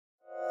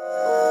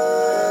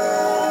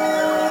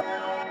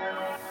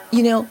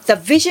the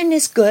vision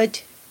is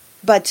good,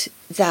 but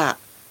the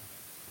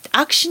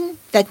action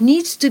that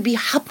needs to be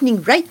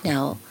happening right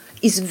now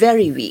is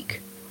very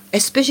weak.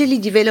 Especially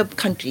developed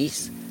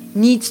countries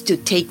needs to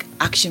take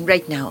action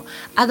right now.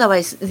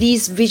 Otherwise,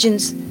 these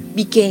visions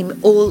became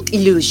all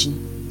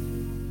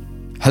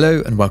illusion.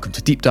 Hello and welcome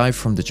to Deep Dive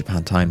from the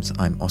Japan Times.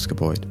 I'm Oscar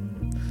Boyd.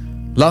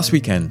 Last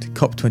weekend,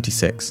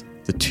 COP26,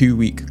 the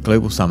 2-week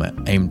global summit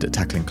aimed at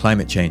tackling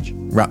climate change,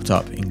 wrapped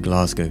up in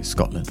Glasgow,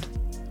 Scotland.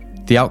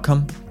 The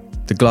outcome?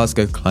 The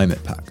Glasgow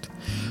Climate Pact,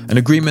 an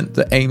agreement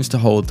that aims to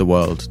hold the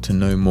world to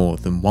no more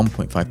than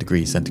 1.5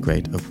 degrees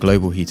centigrade of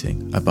global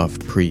heating above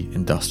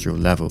pre-industrial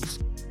levels.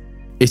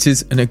 It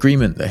is an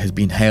agreement that has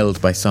been hailed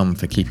by some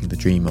for keeping the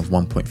dream of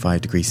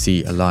 1.5 degrees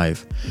C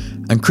alive,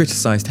 and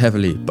criticised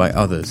heavily by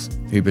others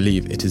who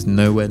believe it is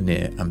nowhere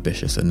near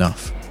ambitious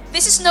enough.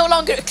 This is no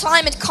longer a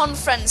climate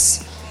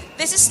conference.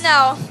 This is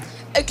now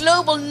a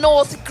Global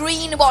North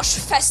Greenwash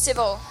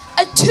Festival.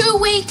 A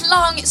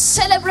 2-week-long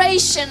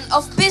celebration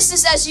of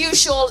business as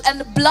usual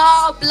and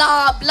blah,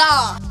 blah,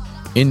 blah.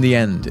 In the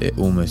end, it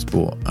almost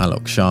brought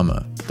Alok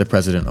Sharma, the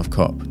president of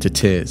COP, to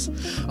tears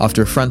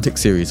after a frantic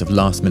series of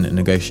last-minute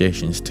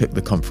negotiations took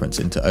the conference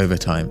into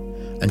overtime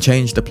and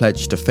changed the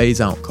pledge to phase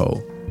out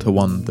coal to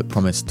one that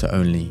promised to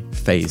only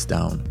phase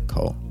down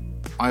coal.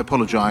 I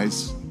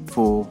apologise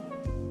for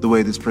the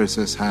way this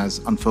process has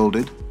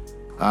unfolded,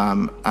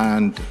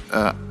 and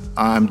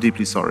I'm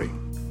deeply sorry.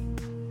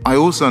 I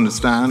also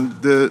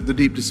understand the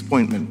deep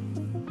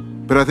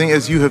disappointment, but I think,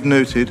 as you have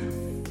noted,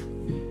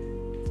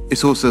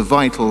 it's also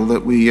vital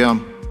that we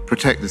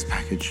protect this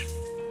package.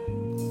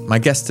 My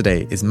guest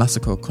today is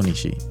Masako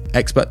Konishi,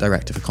 Expert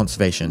Director for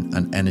Conservation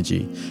and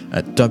Energy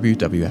at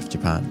WWF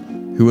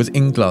Japan, who was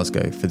in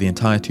Glasgow for the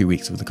entire 2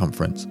 weeks of the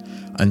conference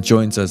and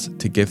joins us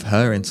to give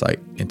her insight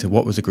into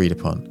what was agreed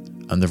upon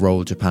and the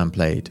role Japan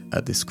played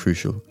at this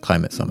crucial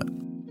climate summit.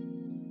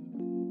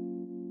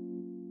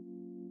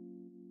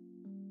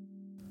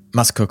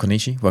 Masako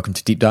Konishi, welcome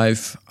to Deep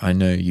Dive. I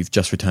know you've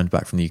just returned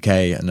back from the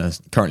UK and are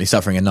currently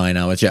suffering a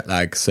 9-hour jet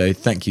lag, so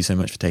thank you so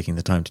much for taking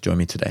the time to join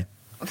me today.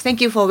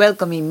 Thank you for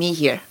welcoming me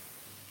here.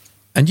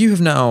 And you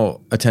have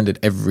now attended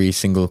every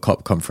single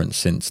COP conference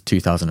since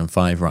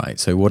 2005, right?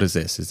 So what is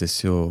this? Is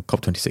this your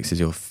COP26 is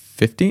your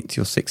 15th,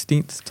 your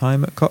 16th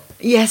time at COP?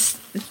 Yes,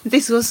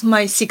 this was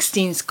my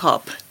 16th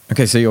COP.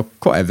 Okay, so you're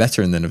quite a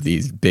veteran then of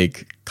these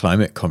big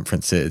climate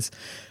conferences.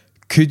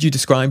 Could you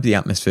describe the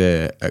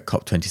atmosphere at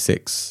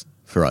COP26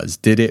 for us?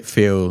 Did it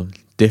feel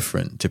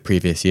different to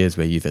previous years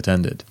where you've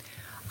attended?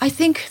 I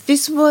think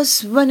this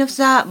was one of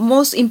the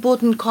most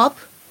important COP,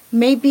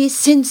 maybe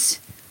since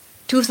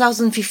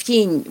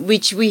 2015,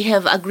 which we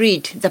have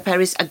agreed, the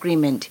Paris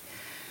Agreement.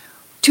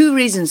 2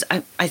 reasons,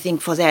 I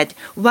think, for that.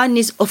 One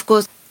is, of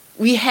course,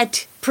 we had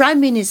prime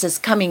ministers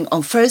coming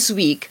on first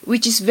week,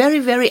 which is very,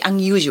 very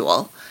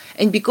unusual.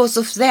 And because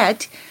of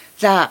that,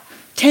 the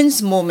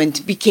tense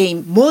moment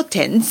became more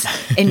tense,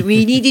 and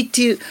we needed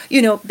to,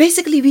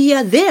 basically we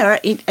are there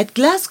at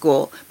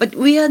Glasgow, but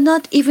we are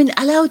not even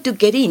allowed to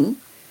get in,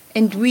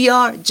 and we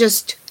are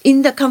just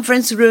in the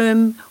conference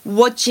room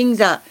watching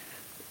the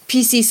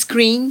PC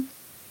screen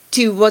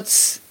to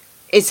what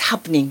is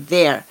happening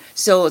there.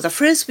 So the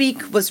first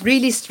week was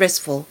really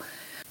stressful.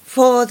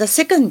 For the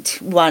second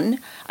one,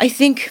 I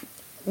think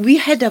we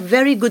had a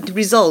very good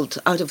result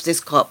out of this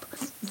COP.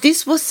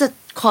 This was a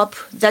COP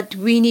that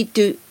we need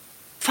to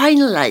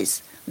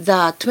finalize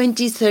the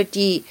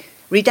 2030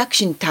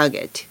 reduction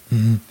target.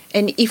 Mm-hmm.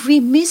 And if we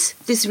miss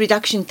this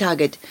reduction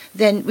target,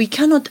 then we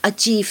cannot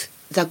achieve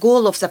the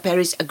goal of the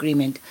Paris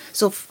Agreement.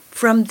 So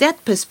from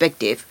that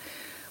perspective,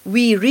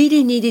 we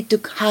really needed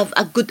to have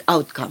a good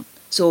outcome.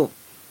 So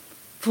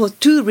for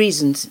 2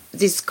 reasons,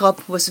 this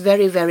COP was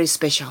very, very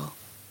special.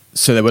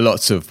 So there were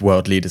lots of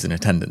world leaders in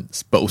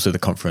attendance, but also the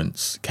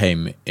conference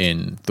came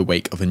in the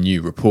wake of a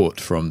new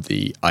report from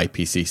the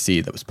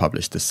IPCC that was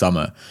published this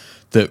summer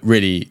that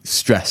really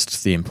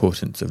stressed the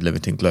importance of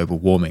limiting global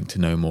warming to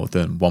no more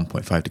than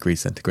 1.5 degrees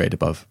centigrade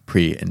above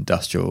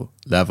pre-industrial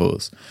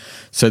levels.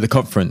 So the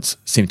conference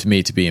seemed to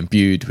me to be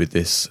imbued with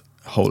this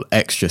whole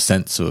extra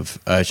sense of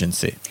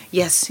urgency.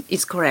 Yes,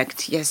 it's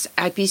correct. Yes,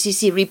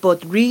 IPCC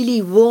report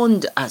really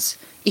warned us.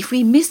 If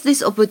we miss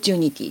this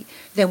opportunity,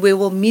 then we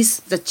will miss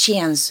the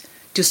chance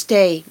to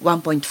stay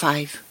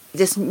 1.5.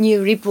 This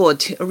new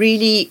report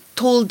really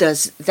told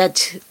us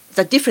that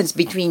the difference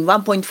between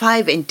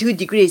 1.5 and 2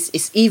 degrees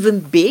is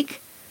even big.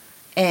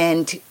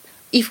 And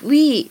if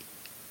we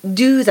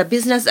do the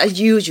business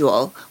as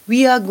usual,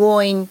 we are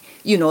going,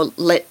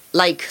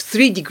 like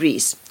 3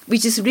 degrees,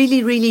 which is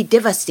really, really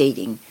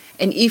devastating.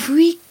 And if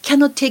we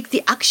cannot take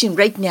the action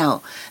right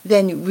now,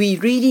 then we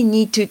really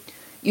need to,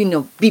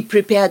 be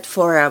prepared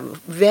for a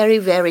very,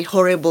 very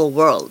horrible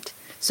world.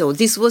 So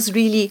this was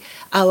really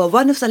our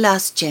one of the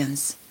last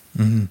chance.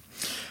 Mm-hmm.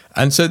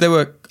 And so there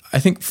were I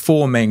think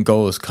 4 main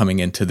goals coming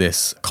into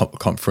this COP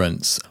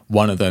conference.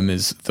 One of them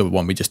is the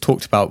one we just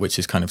talked about, which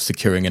is kind of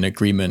securing an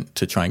agreement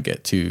to try and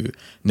get to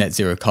net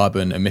zero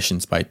carbon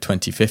emissions by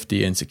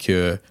 2050 and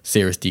secure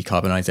serious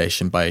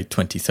decarbonisation by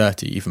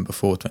 2030, even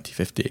before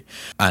 2050.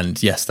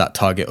 And yes, that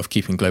target of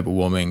keeping global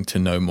warming to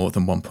no more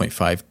than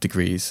 1.5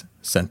 degrees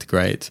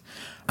centigrade.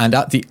 And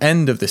at the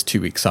end of this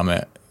 2-week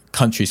summit,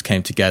 countries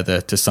came together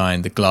to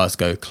sign the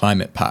Glasgow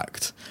Climate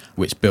Pact,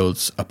 which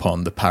builds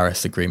upon the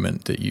Paris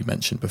Agreement that you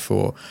mentioned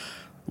before.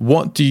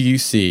 What do you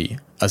see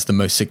as the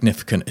most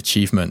significant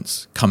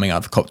achievements coming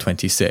out of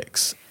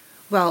COP26?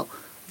 Well,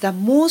 the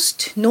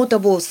most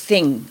notable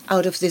thing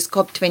out of this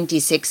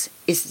COP26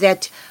 is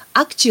that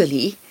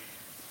actually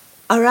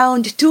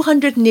around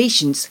 200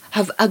 nations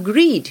have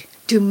agreed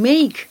to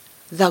make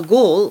the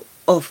goal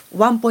of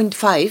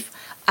 1.5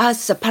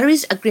 as the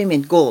Paris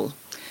Agreement goal.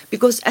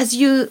 Because as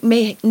you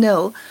may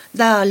know,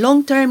 the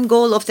long-term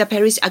goal of the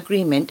Paris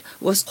Agreement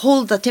was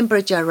hold the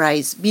temperature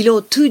rise below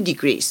 2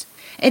 degrees.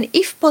 And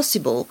if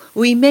possible,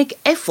 we make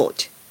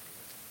effort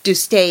to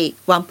stay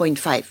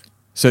 1.5.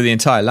 So the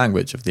entire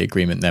language of the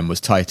agreement then was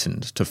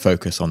tightened to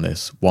focus on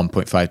this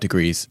 1.5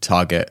 degrees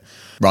target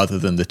rather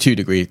than the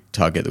 2-degree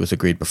target that was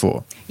agreed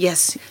before.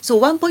 Yes. So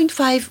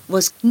 1.5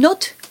 was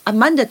not a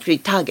mandatory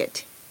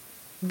target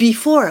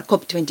before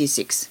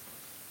COP26.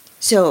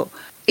 So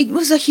it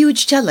was a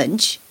huge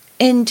challenge.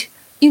 And,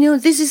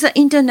 this is an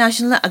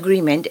international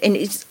agreement, and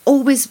it's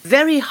always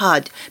very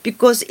hard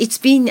because it's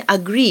been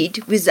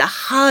agreed with a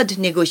hard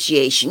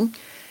negotiation.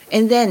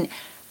 And then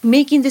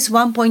making this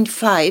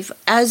 1.5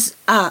 as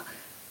a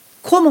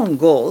common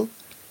goal,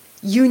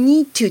 you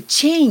need to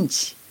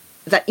change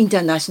the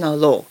international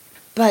law.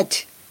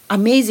 But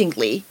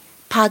amazingly,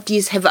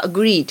 parties have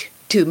agreed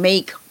to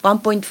make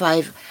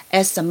 1.5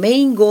 as the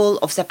main goal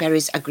of the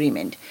Paris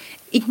Agreement.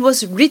 It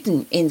was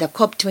written in the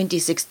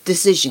COP26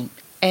 decision.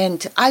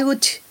 And I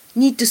would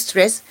need to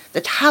stress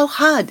that how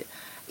hard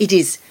it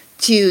is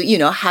to,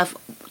 have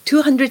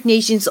 200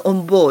 nations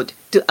on board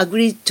to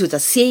agree to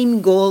the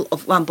same goal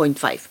of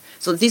 1.5.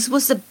 So this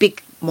was a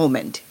big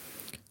moment.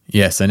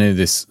 Yes, I know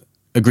this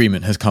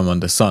agreement has come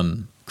under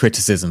some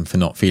criticism for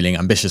not feeling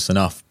ambitious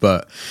enough,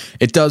 but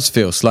it does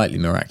feel slightly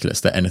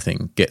miraculous that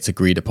anything gets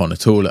agreed upon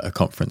at all at a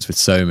conference with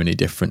so many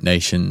different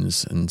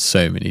nations and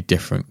so many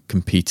different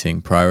competing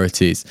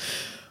priorities.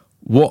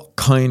 What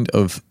kind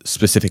of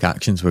specific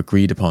actions were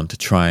agreed upon to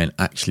try and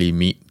actually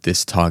meet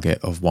this target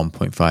of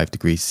 1.5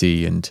 degrees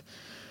C and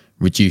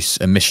reduce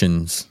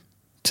emissions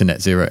to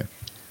net zero?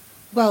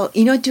 Well,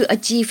 in order to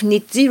achieve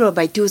net zero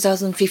by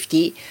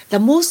 2050, the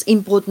most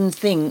important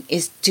thing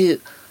is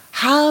to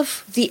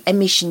halve the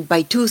emission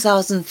by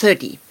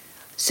 2030.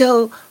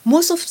 So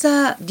most of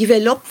the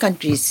developed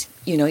countries,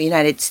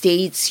 United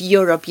States,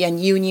 European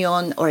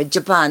Union, or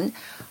Japan,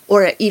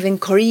 or even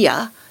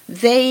Korea,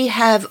 they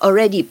have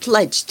already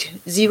pledged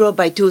zero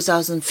by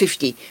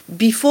 2050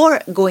 before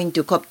going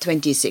to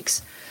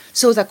COP26.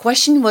 So the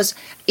question was,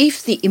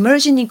 if the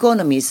emerging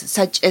economies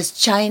such as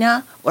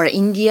China or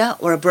India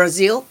or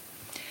Brazil,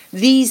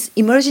 these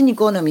emerging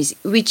economies,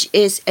 which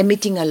is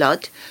emitting a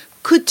lot,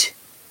 could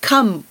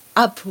come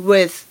up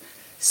with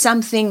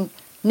something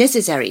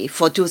necessary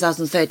for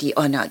 2030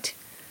 or not.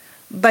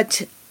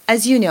 But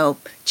as you know,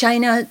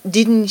 China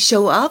didn't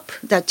show up.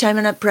 The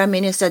China Prime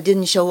Minister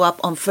didn't show up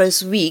on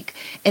first week,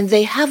 and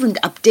they haven't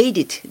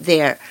updated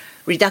their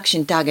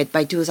reduction target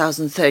by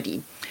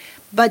 2030.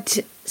 But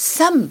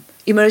some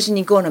emerging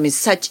economies,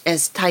 such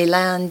as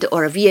Thailand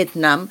or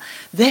Vietnam,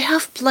 they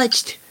have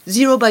pledged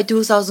zero by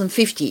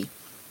 2050.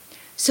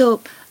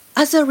 So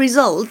as a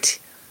result,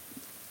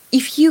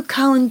 if you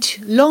count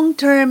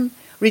long-term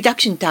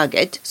reduction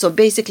target, so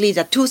basically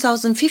the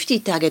 2050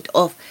 target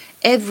of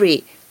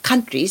every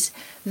countries,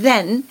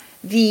 then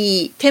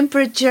the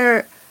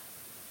temperature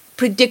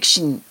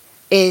prediction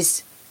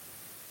is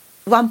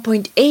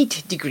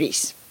 1.8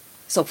 degrees.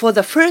 So for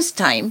the first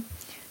time,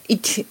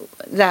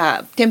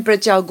 the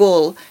temperature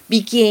goal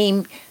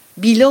became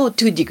below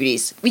 2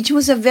 degrees, which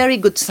was a very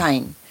good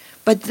sign.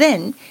 But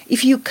then,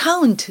 if you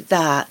count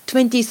the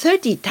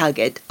 2030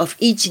 target of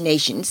each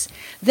nation,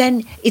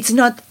 then it's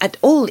not at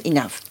all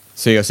enough.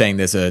 So you're saying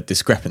there's a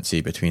discrepancy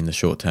between the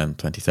short-term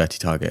 2030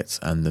 targets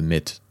and the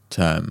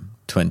mid-term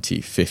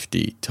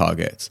 2050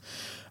 targets.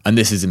 And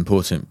this is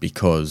important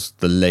because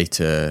the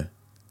later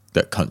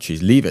that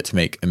countries leave it to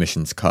make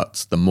emissions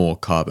cuts, the more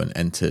carbon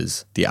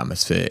enters the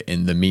atmosphere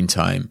in the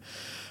meantime.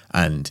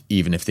 And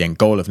even if the end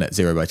goal of net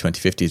zero by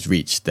 2050 is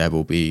reached, there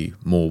will be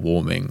more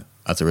warming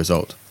as a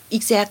result.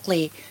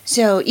 Exactly.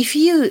 So if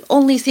you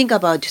only think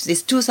about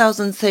this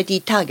 2030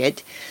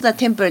 target, the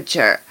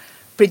temperature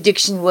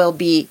prediction will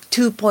be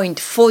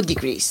 2.4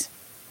 degrees.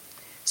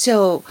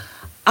 So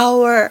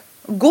our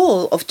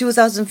goal of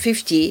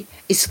 2050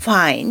 is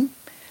fine,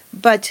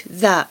 but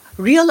the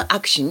real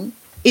action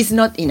is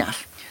not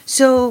enough.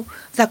 So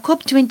the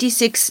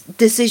COP26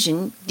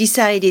 decision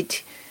decided,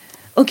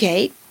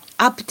 okay,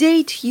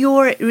 update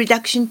your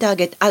reduction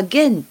target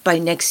again by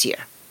next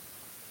year.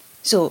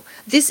 So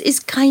this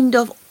is kind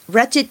of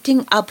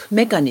ratcheting up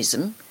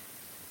mechanism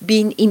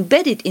been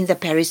embedded in the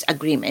Paris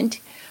Agreement,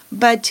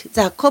 but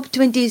the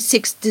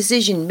COP26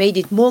 decision made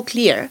it more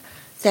clear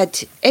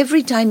that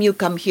every time you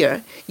come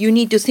here, you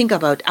need to think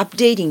about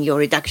updating your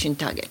reduction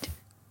target.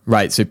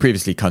 Right, so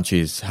previously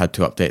countries had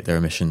to update their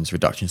emissions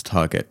reductions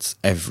targets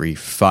every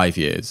 5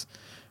 years,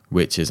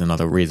 which is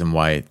another reason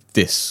why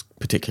this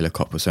particular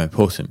COP was so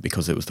important,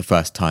 because it was the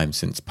first time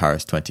since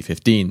Paris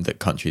 2015 that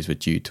countries were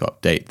due to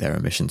update their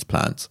emissions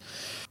plans.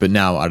 But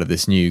now, out of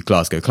this new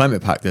Glasgow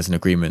Climate Pact, there's an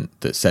agreement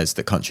that says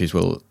that countries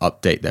will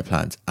update their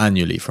plans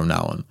annually from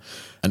now on,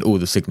 and all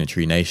the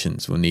signatory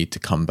nations will need to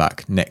come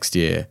back next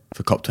year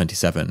for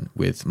COP27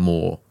 with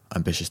more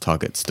ambitious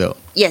targets still.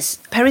 Yes,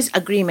 Paris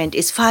Agreement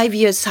is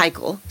 5-year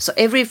cycle. So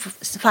every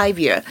 5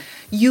 year,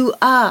 you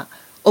are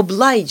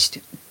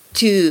obliged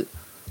to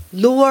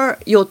lower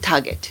your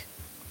target.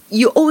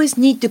 You always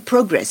need to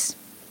progress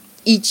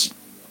each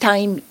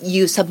time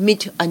you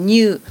submit a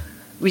new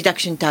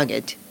reduction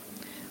target.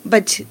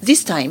 But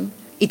this time,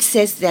 it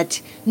says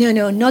that,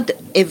 no, not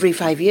every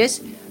 5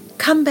 years.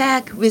 Come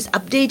back with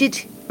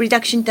updated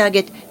reduction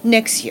target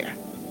next year.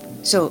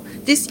 So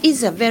this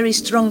is a very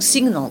strong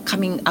signal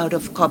coming out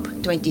of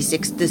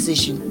COP26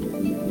 decision.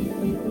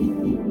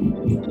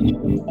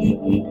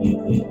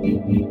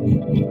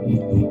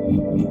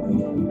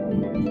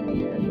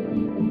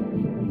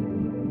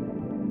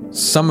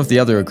 Some of the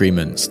other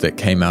agreements that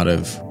came out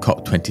of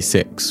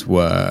COP26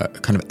 were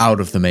kind of out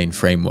of the main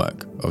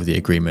framework of the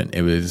agreement.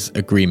 It was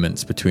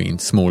agreements between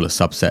smaller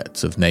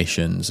subsets of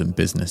nations and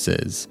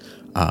businesses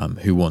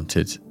who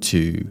wanted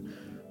to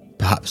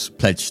perhaps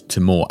pledge to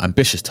more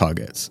ambitious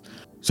targets.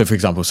 So, for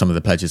example, some of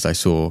the pledges I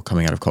saw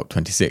coming out of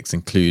COP26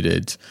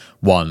 included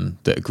one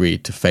that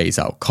agreed to phase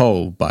out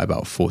coal by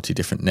about 40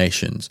 different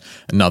nations,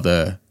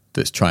 another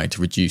that's trying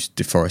to reduce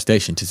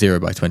deforestation to zero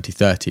by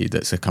 2030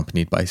 that's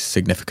accompanied by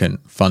significant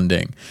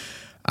funding.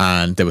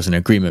 And there was an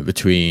agreement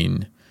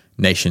between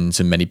nations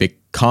and many big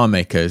car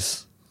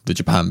makers, the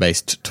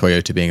Japan-based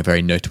Toyota being a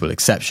very notable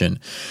exception,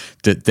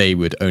 that they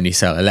would only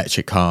sell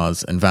electric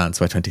cars and vans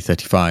by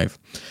 2035.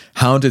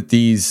 How did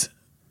these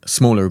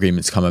smaller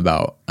agreements come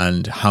about,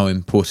 and how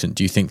important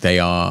do you think they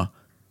are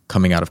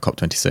coming out of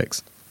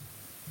COP26?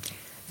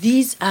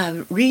 These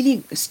are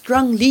really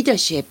strong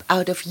leadership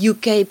out of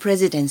UK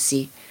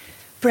presidency.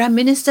 Prime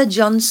Minister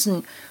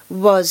Johnson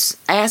was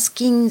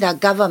asking the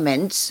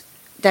governments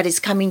that is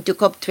coming to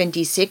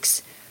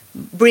COP26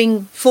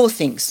 bring 4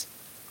 things.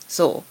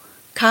 So,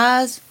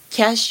 cars,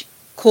 cash,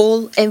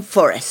 coal and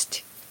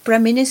forest.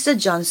 Prime Minister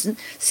Johnson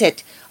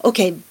said,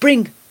 okay,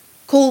 bring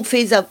coal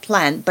phase-out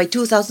plan by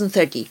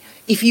 2030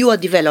 if you are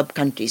developed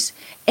countries.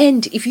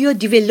 And if you are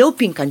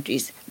developing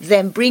countries,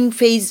 then bring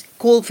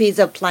coal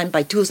phase-out plan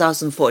by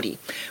 2040,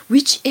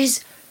 which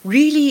is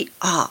really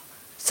a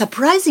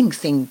surprising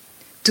thing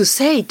to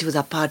say to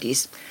the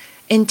parties.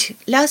 And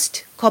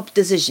last COP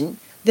decision,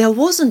 there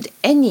wasn't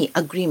any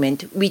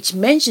agreement which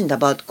mentioned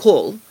about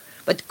coal,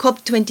 but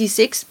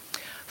COP26,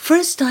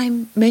 first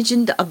time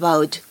mentioned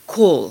about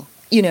coal.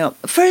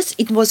 First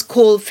it was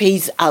coal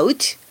phase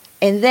out,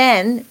 and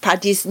then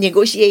parties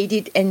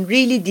negotiated and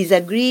really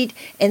disagreed,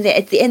 and then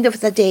at the end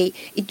of the day,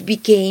 it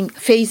became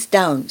phase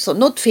down. So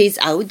not phase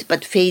out,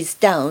 but phase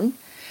down.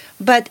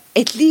 But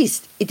at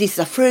least it is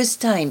the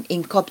first time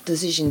in COP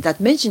decision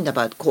that mentioned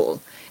about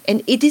coal.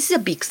 And it is a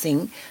big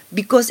thing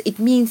because it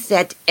means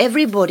that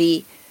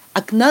everybody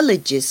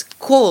acknowledges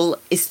coal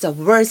is the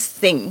worst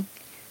thing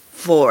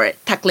for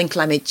tackling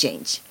climate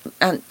change.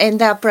 And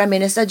Prime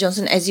Minister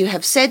Johnson, as you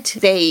have said,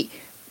 they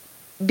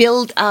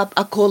build up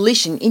a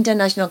coalition,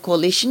 international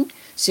coalition.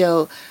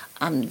 So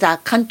the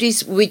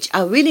countries which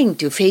are willing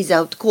to phase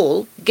out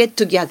coal get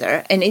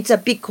together, and it's a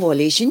big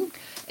coalition,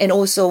 and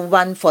also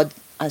one for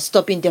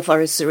stopping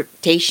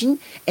deforestation,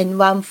 and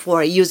one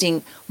for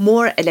using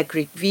more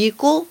electric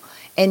vehicle,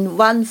 and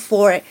one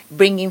for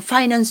bringing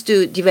finance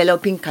to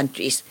developing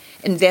countries.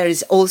 And there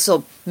is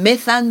also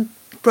methane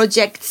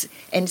projects.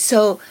 And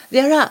so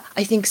there are,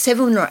 I think,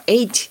 7 or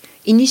 8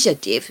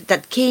 initiatives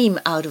that came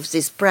out of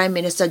this Prime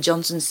Minister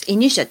Johnson's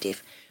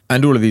initiative.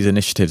 And all of these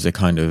initiatives are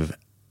kind of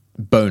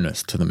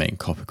bonus to the main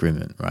COP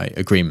agreement, right?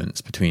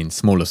 Agreements between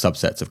smaller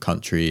subsets of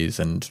countries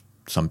and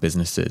some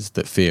businesses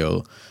that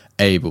feel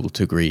able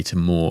to agree to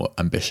more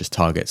ambitious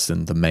targets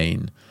than the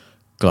main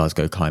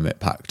Glasgow Climate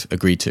Pact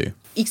agreed to.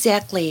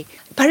 Exactly.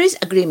 Paris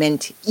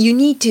Agreement, you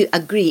need to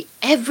agree,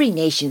 every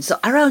nation, so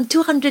around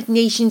 200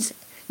 nations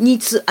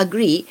needs to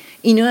agree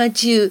in order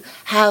to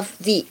have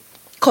the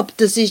COP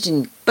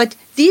decision. But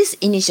this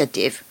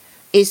initiative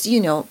is,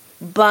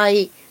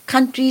 by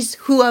countries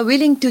who are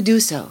willing to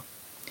do so.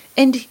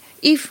 And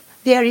if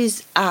there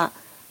is a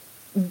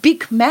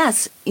big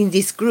mass in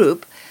this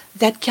group,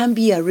 that can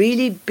be a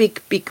really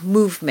big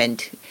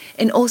movement,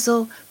 and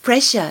also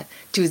pressure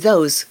to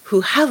those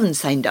who haven't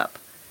signed up.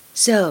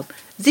 So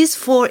this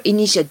 4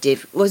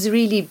 initiative was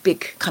really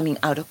big coming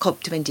out of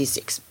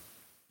COP26.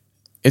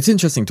 It's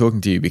interesting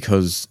talking to you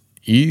because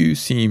you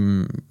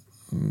seem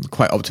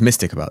quite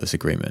optimistic about this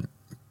agreement,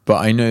 but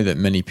I know that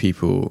many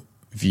people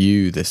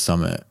view this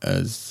summit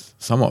as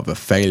somewhat of a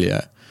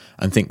failure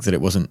and think that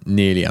it wasn't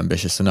nearly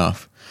ambitious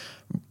enough.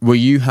 Were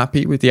you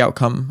happy with the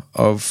outcome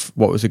of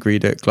what was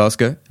agreed at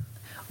Glasgow?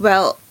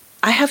 Well,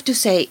 I have to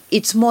say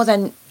it's more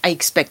than I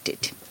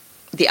expected,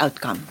 the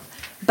outcome.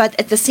 But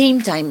at the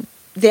same time,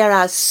 there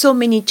are so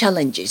many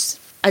challenges.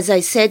 As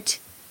I said,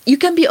 you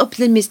can be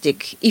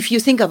optimistic if you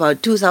think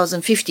about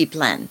 2050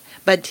 plan,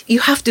 but you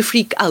have to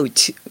freak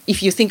out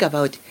if you think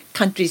about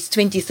country's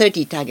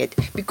 2030 target,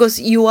 because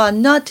you are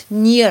not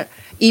near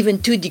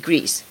even 2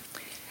 degrees.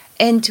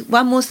 And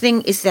one more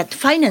thing is that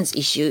finance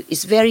issue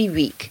is very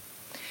weak.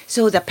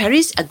 So the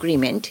Paris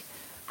Agreement,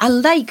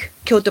 unlike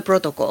Kyoto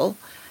Protocol,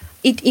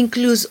 it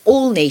includes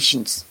all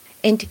nations.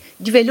 And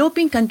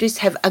developing countries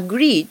have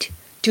agreed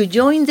to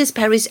join this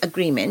Paris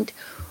Agreement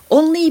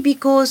only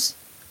because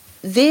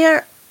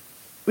their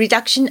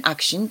reduction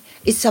action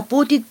is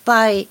supported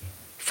by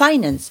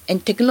finance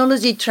and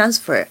technology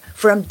transfer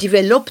from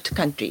developed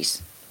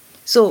countries.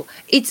 So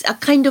it's a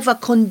kind of a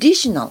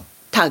conditional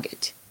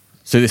target.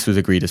 So this was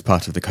agreed as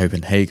part of the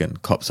Copenhagen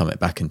COP summit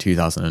back in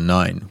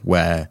 2009,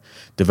 where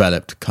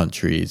developed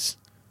countries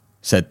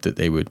said that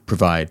they would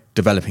provide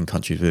developing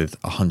countries with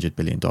 $100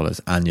 billion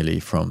annually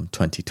from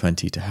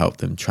 2020 to help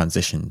them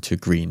transition to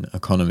green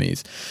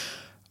economies.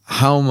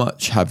 How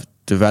much have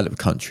developed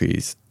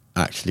countries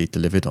actually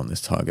delivered on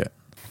this target?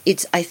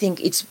 I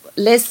think it's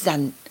less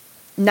than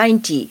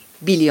 $90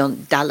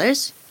 billion.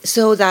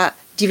 So the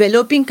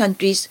developing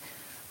countries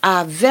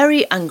are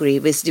very angry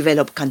with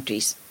developed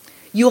countries.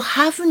 You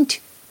haven't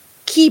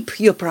keep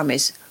your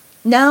promise.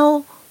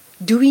 Now,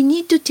 do we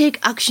need to take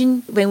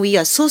action when we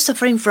are so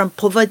suffering from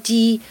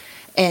poverty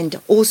and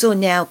also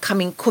now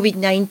coming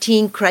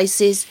COVID-19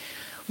 crisis?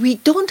 We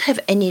don't have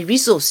any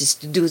resources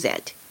to do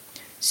that.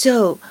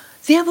 So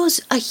there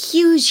was a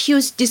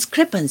huge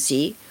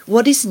discrepancy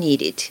what is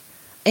needed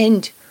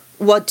and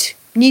what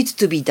needs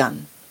to be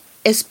done,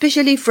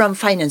 especially from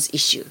finance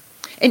issue.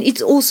 And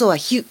it's also a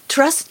huge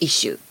trust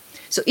issue.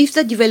 So if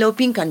the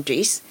developing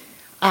countries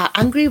are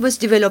angry with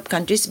developed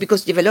countries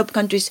because developed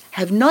countries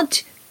have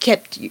not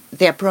kept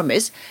their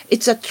promise,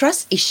 it's a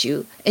trust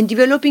issue and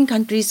developing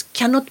countries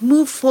cannot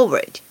move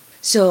forward.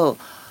 So,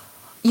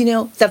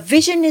 the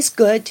vision is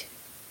good,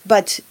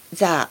 but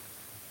the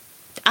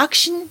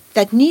action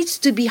that needs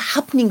to be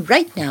happening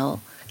right now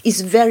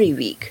is very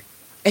weak.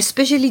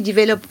 Especially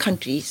developed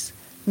countries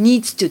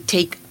needs to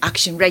take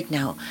action right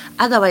now.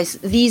 Otherwise,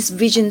 these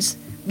visions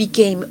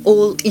became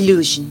all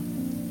illusion.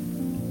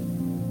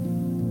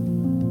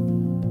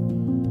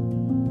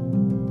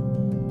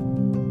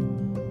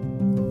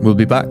 We'll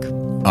be back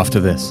after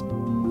this.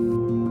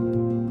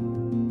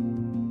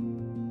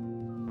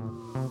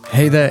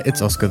 Hey there,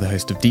 it's Oscar, the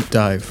host of Deep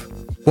Dive.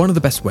 One of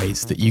the best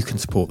ways that you can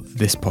support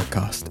this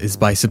podcast is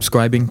by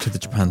subscribing to the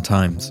Japan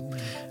Times.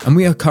 And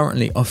we are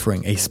currently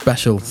offering a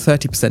special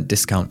 30%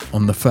 discount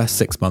on the first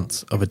 6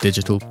 months of a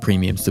digital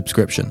premium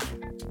subscription.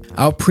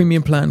 Our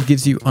premium plan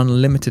gives you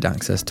unlimited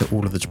access to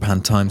all of the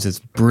Japan Times'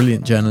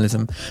 brilliant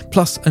journalism,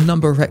 plus a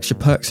number of extra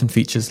perks and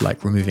features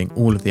like removing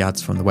all of the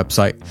ads from the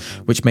website,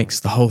 which makes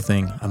the whole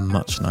thing a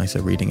much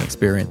nicer reading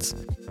experience.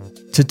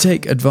 To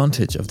take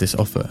advantage of this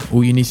offer,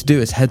 all you need to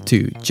do is head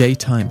to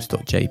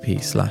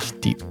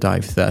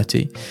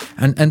jtimes.jp/deepdive30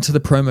 and enter the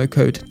promo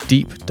code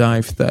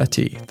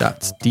DEEPDIVE30.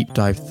 That's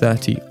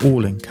DEEPDIVE30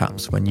 all in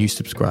caps when you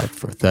subscribe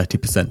for a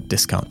 30%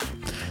 discount.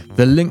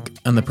 The link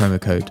and the promo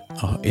code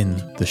are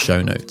in the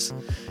show notes.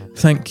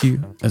 Thank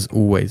you, as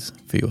always,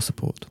 for your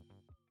support.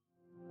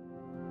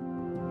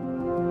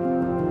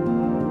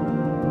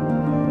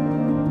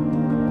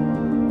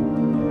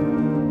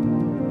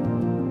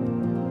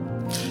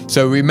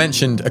 So we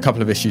mentioned a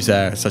couple of issues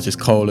there, such as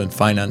coal and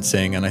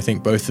financing, and I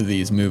think both of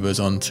these move us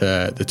on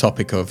to the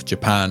topic of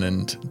Japan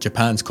and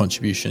Japan's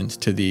contributions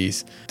to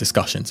these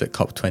discussions at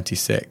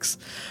COP26.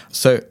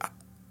 So,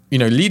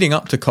 leading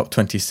up to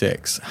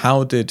COP26,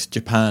 how did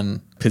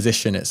Japan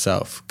position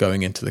itself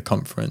going into the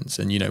conference?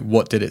 And,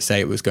 what did it say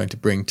it was going to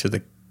bring to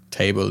the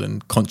table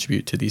and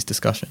contribute to these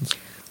discussions?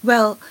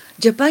 Well,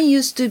 Japan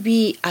used to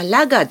be a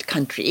laggard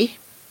country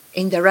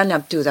in the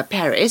run-up to the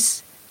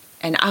Paris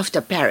and after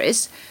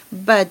Paris.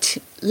 But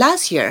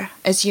last year,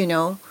 as you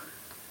know,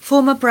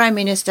 former Prime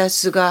Minister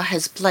Suga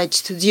has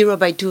pledged zero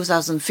by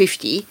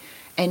 2050.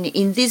 And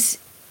in this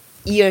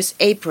year's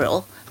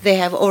April, they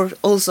have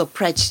also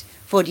pledged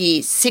for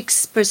the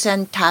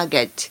 6%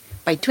 target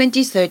by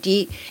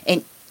 2030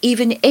 and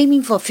even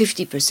aiming for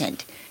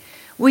 50%,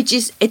 which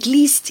is at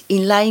least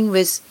in line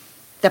with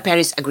the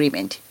Paris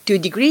Agreement, 2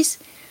 degrees.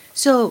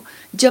 So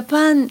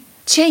Japan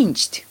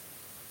changed,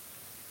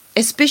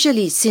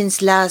 especially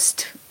since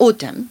last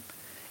autumn.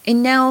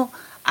 And now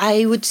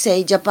I would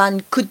say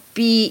Japan could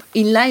be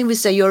in line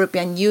with the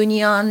European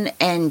Union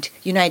and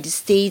United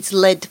States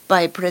led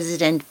by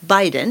President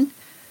Biden.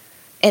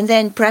 And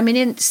then Prime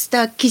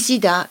Minister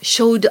Kishida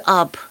showed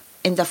up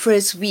in the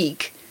first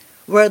week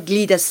World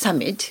Leaders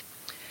Summit,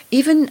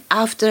 even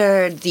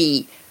after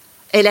the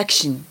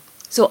election.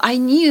 So I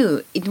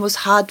knew it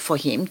was hard for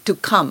him to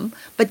come,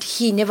 but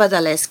he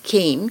nevertheless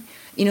came,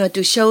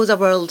 to show the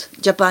world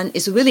Japan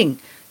is willing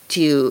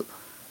to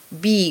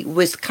be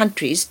with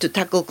countries to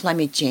tackle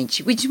climate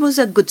change, which was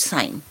a good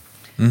sign.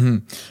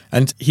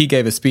 And he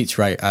gave a speech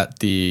right at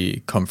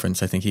the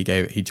conference. I think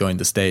he joined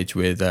the stage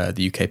with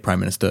the UK Prime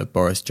Minister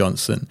Boris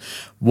Johnson.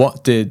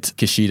 What did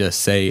Kishida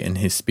say in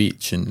his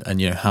speech,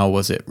 and how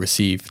was it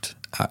received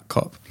at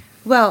COP?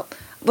 Well,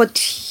 what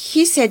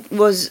he said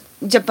was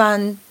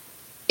Japan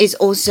is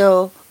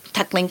also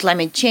tackling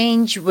climate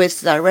change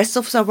with the rest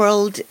of the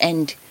world,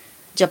 and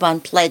Japan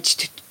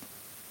pledged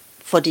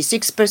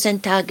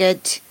 46%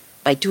 target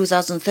by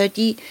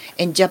 2030,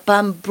 and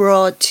Japan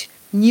brought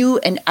new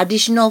and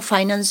additional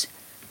finance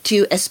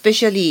to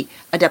especially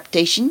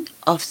adaptation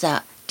of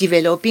the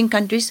developing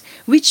countries,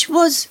 which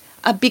was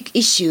a big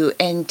issue,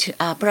 and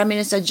Prime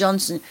Minister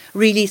Johnson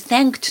really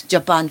thanked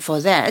Japan for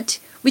that,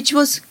 which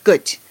was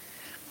good.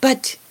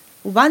 But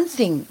one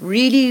thing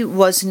really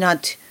was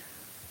not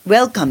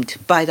welcomed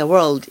by the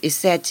world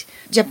is that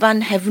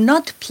Japan have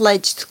not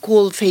pledged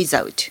coal phase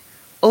out.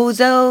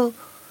 Although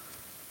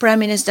Prime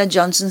Minister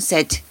Johnson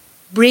said,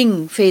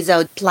 bring phase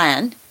out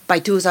plan by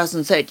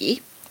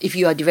 2030 if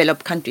you are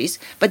developed countries,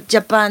 but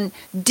Japan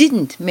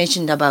didn't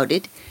mention about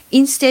it.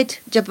 Instead,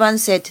 Japan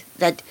said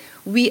that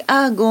we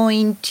are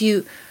going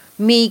to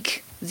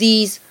make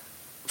these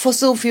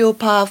fossil fuel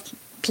power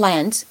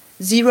plants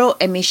zero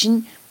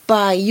emission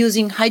by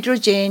using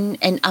hydrogen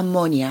and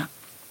ammonia.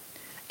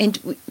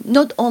 And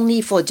not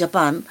only for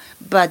Japan,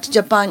 but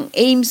Japan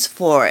aims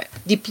for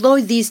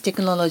deploy this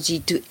technology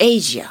to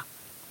Asia.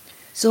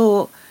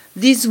 So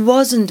this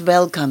wasn't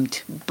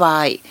welcomed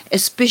by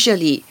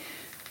especially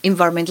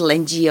environmental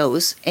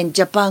NGOs, and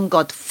Japan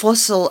got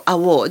Fossil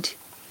Award.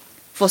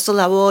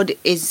 Fossil Award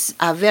is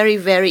a very,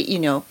 very,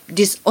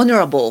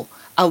 dishonorable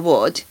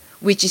award,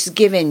 which is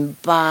given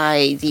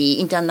by the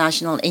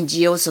International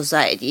NGO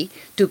Society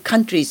to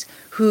countries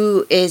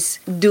who is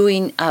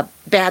doing a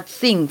bad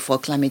thing for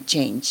climate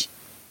change.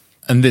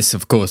 And this,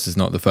 of course, is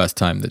not the first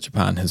time that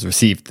Japan has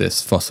received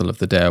this Fossil of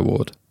the Day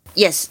award.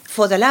 Yes,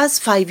 for the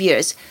last 5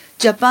 years,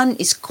 Japan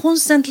is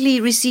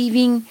constantly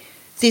receiving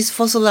this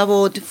Fossil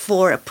Award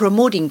for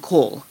promoting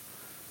coal.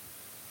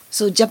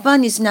 So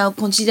Japan is now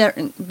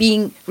considered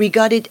being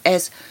regarded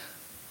as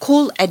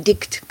coal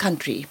addict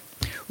country.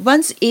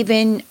 Once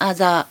even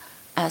the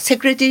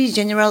Secretary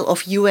General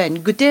of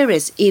UN,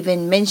 Guterres,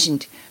 even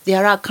mentioned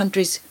there are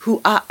countries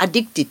who are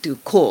addicted to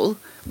coal,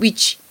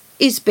 which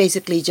is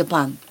basically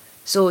Japan.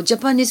 So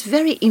Japan is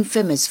very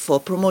infamous for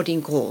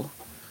promoting coal.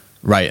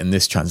 Right, and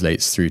this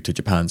translates through to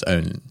Japan's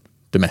own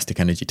domestic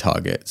energy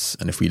targets.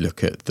 And if we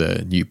look at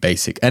the new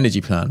Basic Energy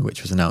Plan,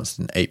 which was announced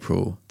in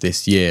April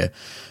this year,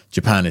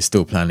 Japan is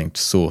still planning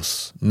to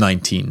source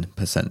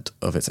 19%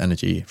 of its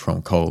energy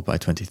from coal by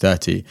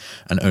 2030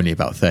 and only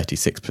about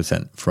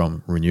 36%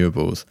 from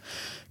renewables.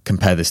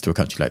 Compare this to a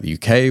country like the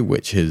UK,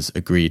 which has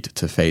agreed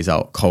to phase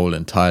out coal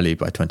entirely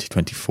by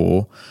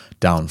 2024,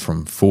 down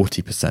from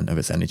 40% of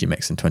its energy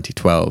mix in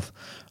 2012,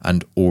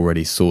 and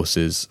already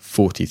sources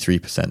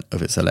 43%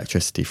 of its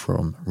electricity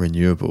from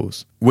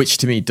renewables, which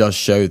to me does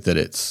show that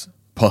it's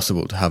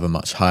possible to have a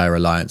much higher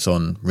reliance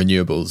on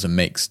renewables and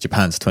makes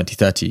Japan's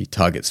 2030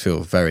 targets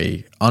feel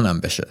very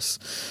unambitious.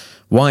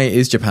 Why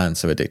is Japan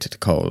so addicted to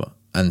coal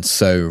and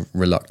so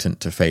reluctant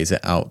to phase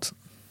it out?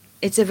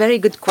 It's a very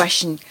good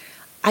question.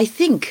 I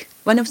think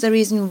one of the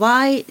reasons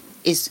why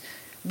is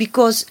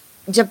because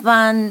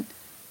Japan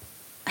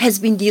has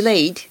been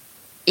delayed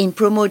in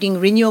promoting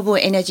renewable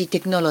energy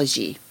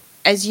technology.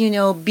 As you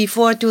know,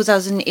 before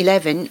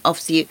 2011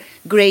 of the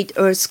Great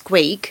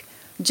Earthquake,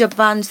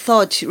 Japan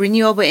thought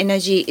renewable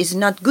energy is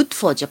not good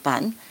for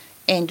Japan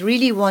and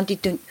really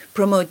wanted to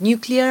promote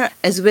nuclear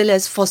as well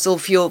as fossil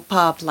fuel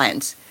power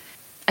plants.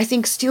 I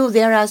think still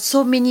there are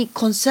so many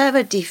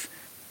conservative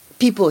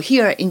people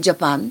here in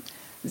Japan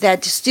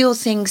that still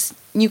thinks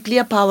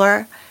nuclear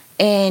power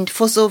and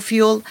fossil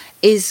fuel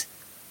is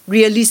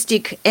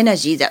realistic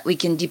energy that we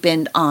can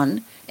depend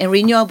on, and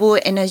renewable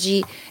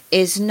energy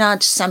is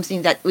not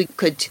something that we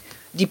could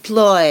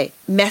deploy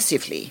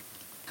massively.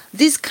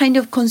 This kind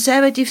of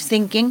conservative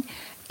thinking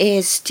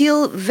is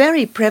still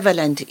very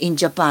prevalent in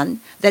Japan,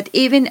 that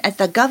even at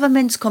the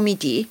government's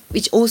committee,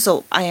 which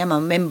also I am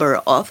a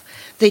member of,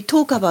 they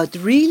talk about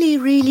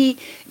really,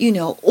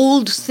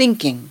 old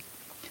thinking.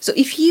 So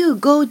if you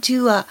go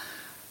to a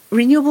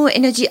renewable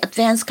energy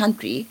advanced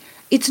country,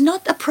 it's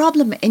not a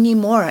problem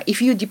anymore.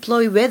 If you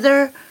deploy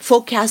weather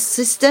forecast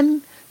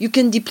system, you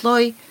can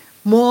deploy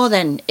more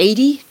than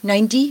 80,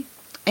 90,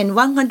 and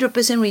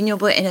 100%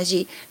 renewable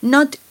energy,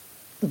 not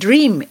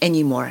dream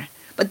anymore.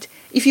 But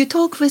if you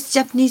talk with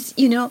Japanese,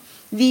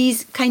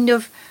 these kind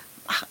of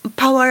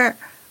power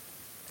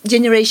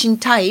generation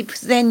type,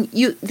 then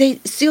they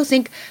still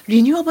think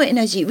renewable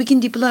energy, we can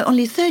deploy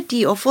only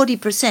 30 or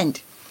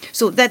 40%.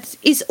 So that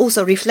is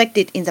also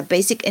reflected in the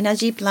Basic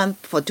Energy Plan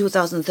for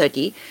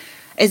 2030.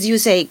 As you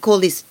say,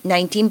 coal is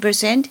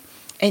 19%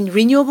 and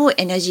renewable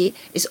energy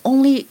is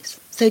only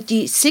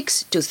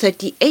 36 to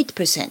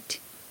 38%.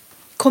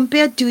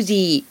 Compared to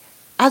the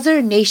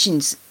other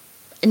nations'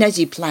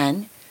 energy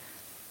plan,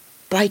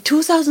 by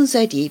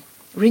 2030,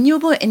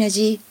 renewable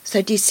energy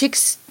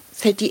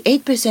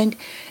 38%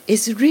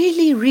 is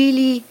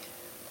really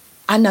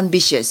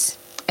unambitious.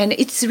 And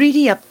it's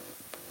really a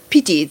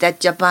pity that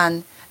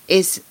Japan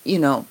is,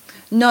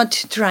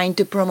 not trying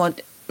to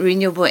promote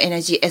renewable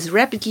energy as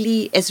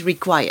rapidly as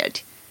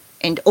required.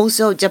 And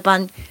also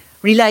Japan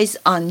relies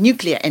on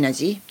nuclear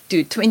energy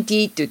to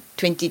 20 to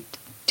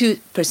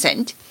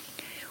 22%,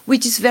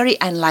 which is very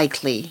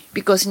unlikely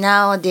because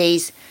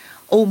nowadays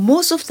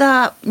most of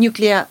the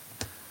nuclear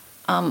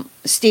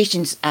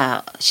stations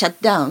are shut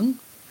down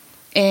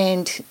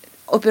and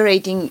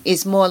operating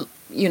is more,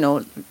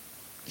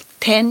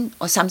 10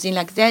 or something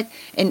like that,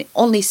 and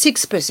only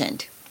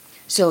 6%.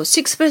 So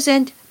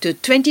 6% to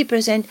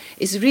 20%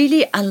 is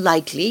really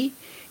unlikely,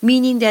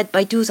 meaning that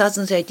by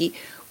 2030,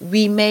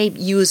 we may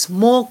use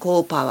more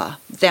coal power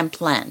than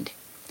planned.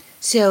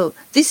 So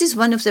this is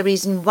one of the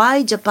reasons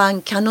why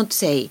Japan cannot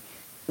say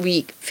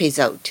we phase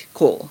out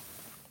coal.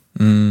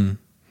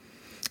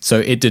 So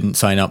it didn't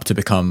sign up to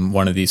become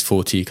one of these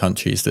 40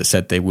 countries that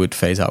said they would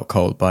phase out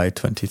coal by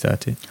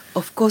 2030?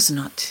 Of course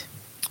not.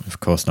 Of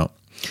course not.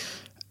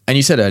 And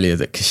you said earlier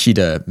that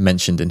Kishida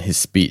mentioned in his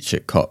speech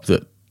at COP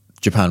that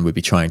Japan would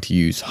be trying to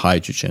use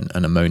hydrogen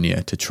and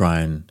ammonia to try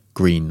and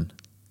green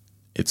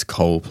its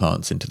coal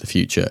plants into the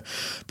future.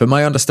 But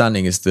my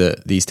understanding is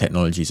that these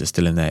technologies are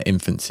still in their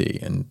infancy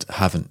and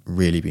haven't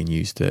really been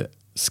used at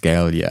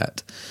scale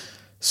yet.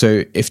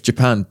 So if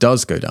Japan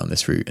does go down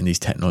this route and these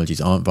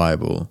technologies aren't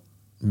viable,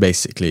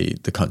 basically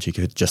the country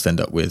could just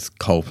end up with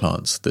coal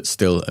plants that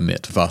still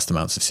emit vast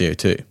amounts of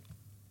CO2.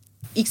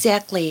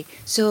 Exactly.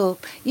 So,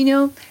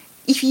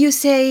 if you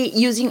say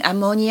using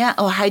ammonia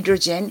or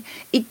hydrogen,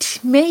 it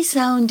may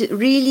sound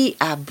really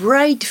a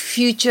bright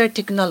future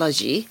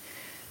technology,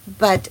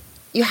 but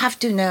you have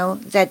to know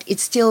that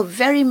it's still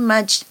very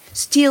much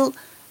still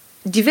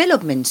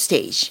development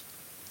stage.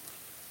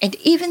 And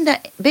even the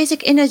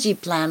basic energy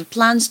plan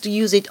plans to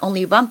use it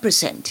only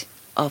 1%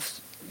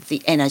 of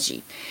the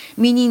energy,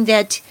 meaning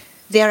that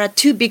there are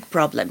two big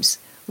problems.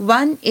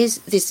 One is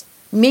this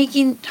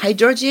making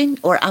hydrogen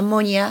or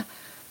ammonia,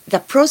 the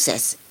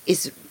process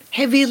is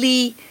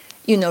heavily,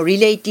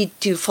 related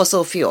to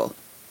fossil fuel.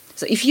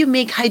 So if you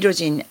make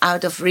hydrogen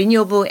out of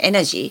renewable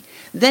energy,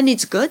 then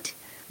it's good.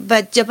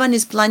 But Japan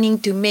is planning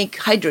to make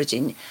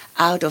hydrogen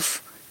out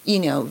of,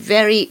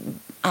 very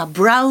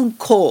brown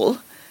coal,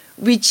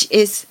 which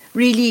is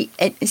really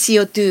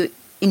CO2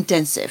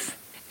 intensive.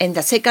 And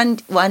the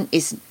second one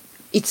is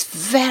it's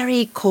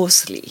very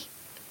costly.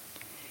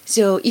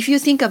 So if you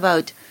think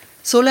about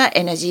solar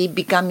energy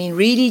becoming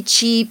really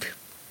cheap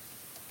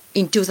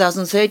in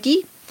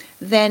 2030,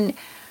 then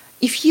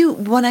if you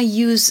want to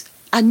use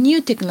a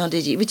new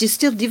technology, which is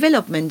still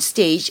development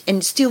stage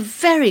and still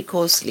very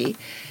costly,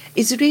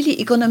 it's really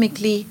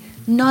economically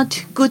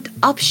not good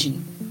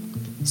option.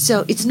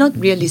 So it's not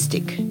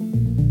realistic.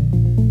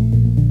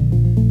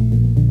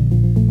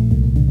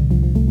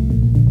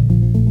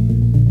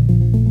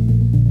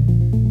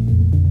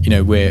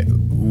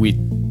 We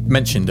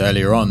mentioned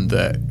earlier on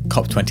that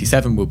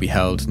COP27 will be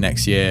held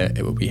next year.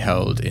 It will be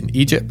held in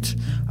Egypt,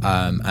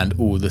 and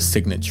all the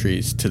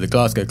signatories to the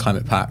Glasgow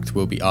Climate Pact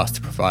will be asked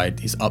to provide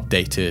these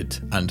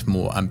updated and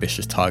more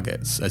ambitious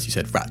targets, as you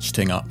said,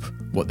 ratcheting up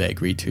what they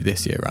agreed to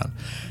this year around.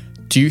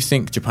 Do you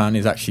think Japan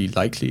is actually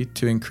likely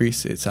to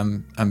increase its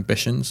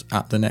ambitions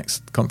at the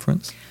next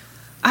conference?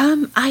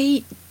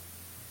 I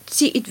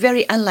see it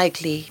very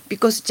unlikely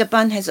because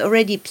Japan has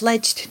already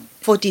pledged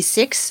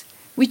 46,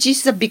 which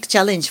is a big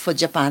challenge for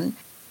Japan.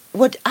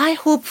 What I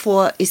hope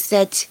for is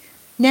that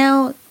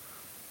now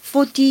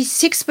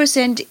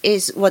 46%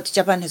 is what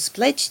Japan has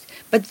pledged,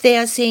 but they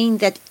are saying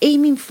that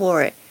aiming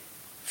for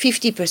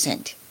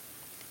 50%.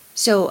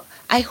 So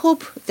I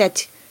hope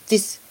that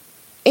this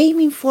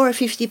aiming for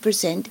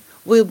 50%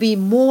 will be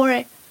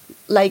more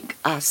like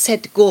a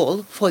set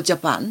goal for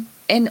Japan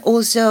and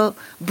also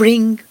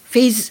bring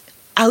phase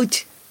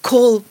out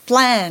coal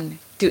plan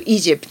to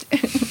Egypt.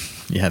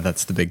 Yeah,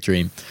 that's the big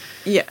dream.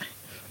 Yeah.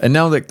 And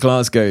now that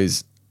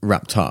Glasgow's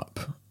wrapped up,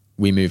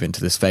 we move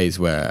into this phase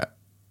where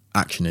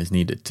action is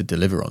needed to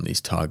deliver on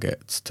these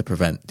targets, to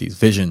prevent these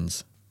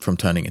visions from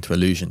turning into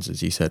illusions,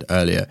 as you said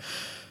earlier.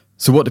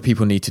 So what do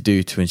people need to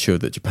do to ensure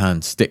that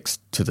Japan sticks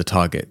to the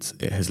targets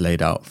it has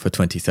laid out for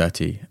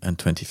 2030 and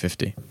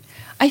 2050?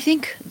 I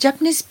think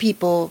Japanese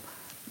people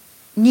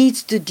need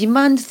to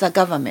demand the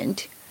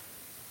government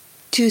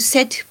to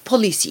set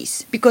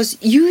policies, because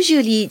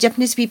usually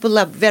Japanese people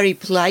are very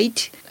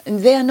polite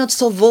and they are not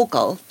so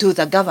vocal to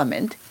the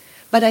government.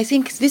 But I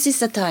think this is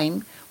the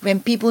time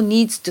when people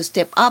need to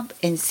step up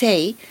and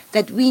say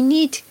that we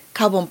need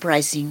carbon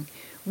pricing,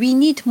 we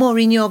need more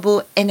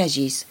renewable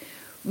energies,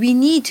 we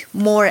need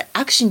more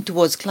action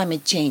towards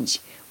climate change,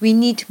 we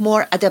need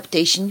more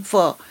adaptation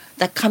for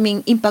the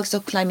coming impacts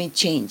of climate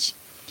change.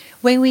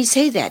 When we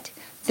say that,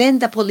 then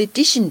the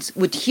politicians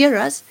would hear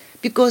us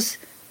because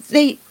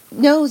they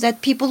know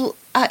that people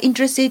are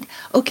interested.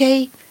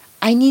 Okay,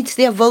 I need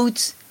their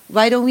votes.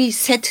 Why don't we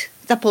set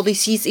the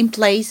policies in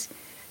place?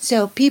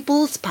 So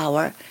people's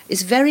power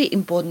is very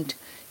important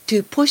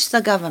to push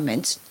the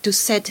governments to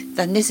set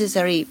the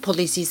necessary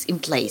policies in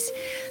place.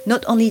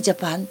 Not only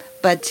Japan,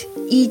 but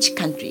each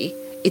country.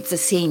 It's the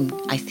same,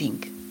 I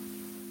think.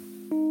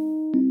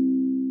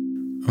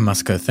 Well,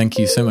 Masako, thank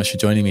you so much for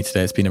joining me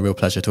today. It's been a real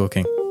pleasure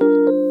talking.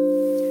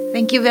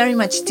 Thank you very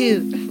much too.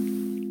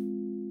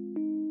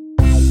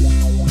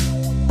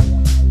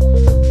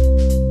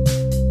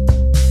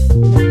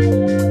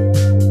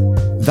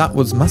 That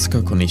was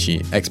Masako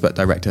Konishi, Expert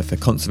Director for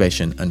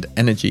Conservation and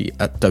Energy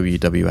at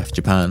WWF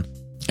Japan.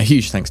 A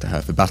huge thanks to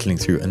her for battling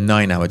through a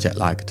 9-hour jet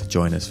lag to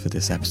join us for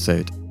this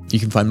episode. You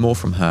can find more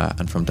from her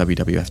and from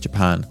WWF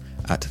Japan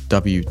at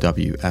wwf.or.jp.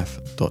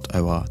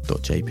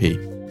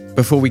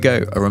 Before we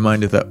go, a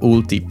reminder that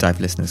all Deep Dive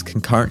listeners can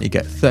currently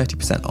get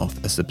 30%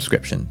 off a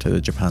subscription to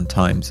the Japan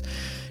Times.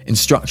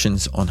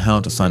 Instructions on how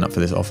to sign up for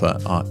this offer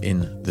are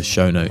in the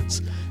show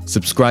notes.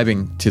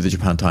 Subscribing to the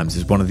Japan Times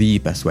is one of the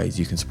best ways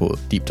you can support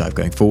Deep Dive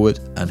going forward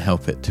and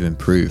help it to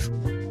improve.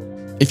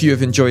 If you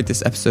have enjoyed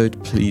this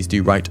episode, please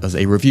do write us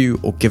a review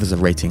or give us a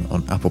rating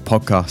on Apple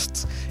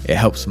Podcasts. It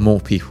helps more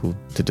people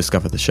to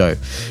discover the show.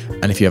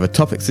 And if you have a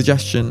topic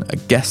suggestion, a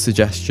guest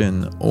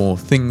suggestion, or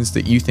things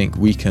that you think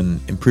we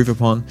can improve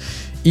upon,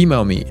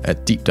 email me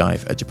at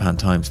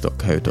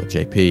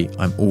deepdive@japantimes.co.jp.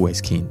 I'm always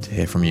keen to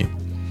hear from you.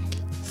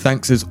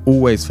 Thanks as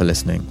always for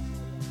listening,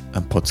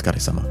 and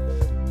podskare-sama.